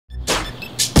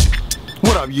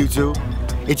What up, YouTube?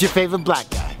 It's your favorite black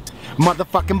guy.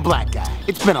 Motherfucking black guy.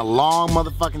 It's been a long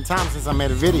motherfucking time since I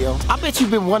made a video. I bet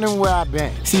you've been wondering where I've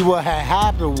been. See, what had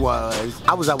happened was,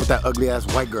 I was out with that ugly ass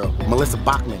white girl, Melissa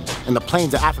Bachman, in the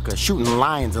plains of Africa shooting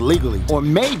lions illegally. Or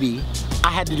maybe I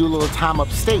had to do a little time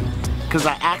upstate because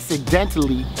I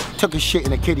accidentally took a shit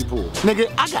in a kiddie pool. Nigga,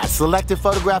 I got selective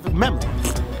photographic memory.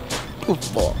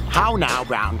 Football. How now,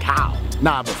 brown cow?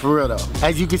 Nah, but for real though,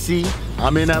 as you can see,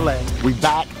 I'm in LA. We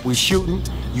back, we shooting.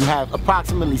 You have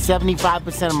approximately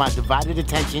 75% of my divided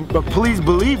attention, but please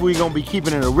believe we're gonna be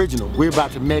keeping it original. We're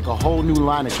about to make a whole new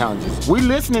line of challenges. We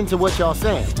listening to what y'all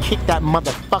saying. Kick that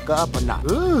motherfucker up a notch.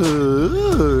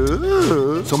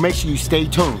 So make sure you stay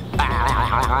tuned.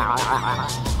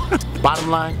 Bottom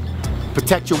line,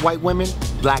 protect your white women,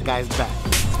 black guys back.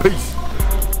 Peace.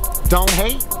 Don't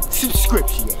hate,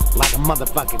 subscriptiate like a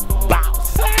motherfucking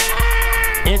boss.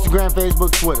 Instagram,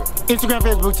 Facebook, Twitter. Instagram,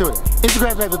 Facebook, Twitter.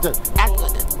 Instagram, Facebook,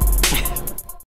 Twitter.